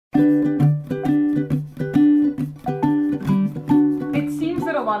It seems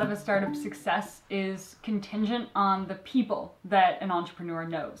that a lot of a startup success is contingent on the people that an entrepreneur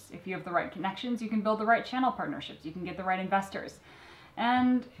knows. If you have the right connections, you can build the right channel partnerships, you can get the right investors.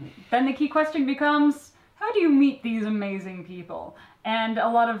 And then the key question becomes, how do you meet these amazing people? And a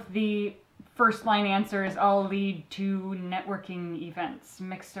lot of the first line answers all lead to networking events,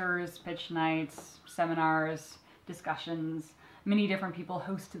 mixers, pitch nights, seminars, discussions. Many different people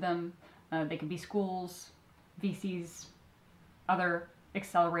host them. They could be schools, VCs, other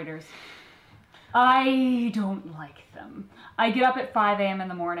accelerators. I don't like them. I get up at 5 a.m. in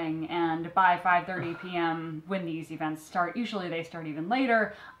the morning, and by 5:30 p.m. when these events start, usually they start even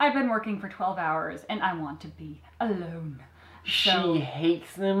later, I've been working for 12 hours and I want to be alone. So, she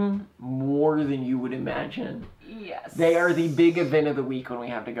hates them more than you would imagine. yes. They are the big event of the week when we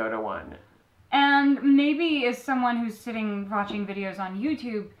have to go to one. And maybe as someone who's sitting watching videos on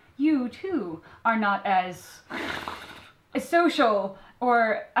YouTube, you too are not as social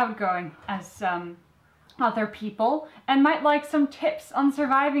or outgoing as other people and might like some tips on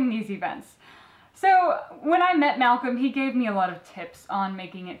surviving these events. So when I met Malcolm, he gave me a lot of tips on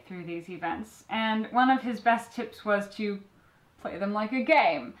making it through these events. And one of his best tips was to play them like a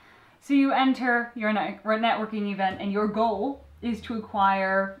game. So you enter your networking event and your goal is to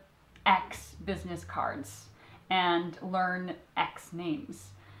acquire X business cards and learn X names.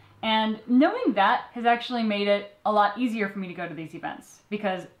 And knowing that has actually made it a lot easier for me to go to these events,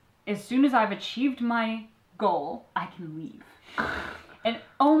 because as soon as I've achieved my goal, I can leave. And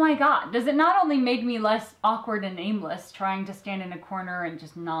oh my God, does it not only make me less awkward and aimless trying to stand in a corner and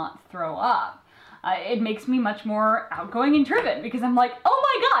just not throw up, it makes me much more outgoing and driven, because I'm like, oh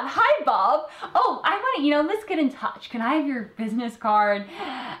my God, hi Bob. Oh, I want to, let's get in touch. Can I have your business card?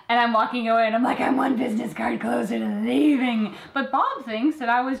 And I'm walking away and I'm like, I'm one business card closer to leaving. But Bob thinks that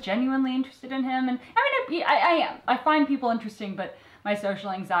I was genuinely interested in him. And I am. I find people interesting, but my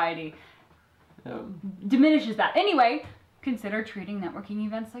social anxiety diminishes that. Anyway, consider treating networking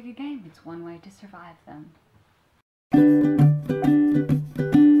events like a game. It's one way to survive them.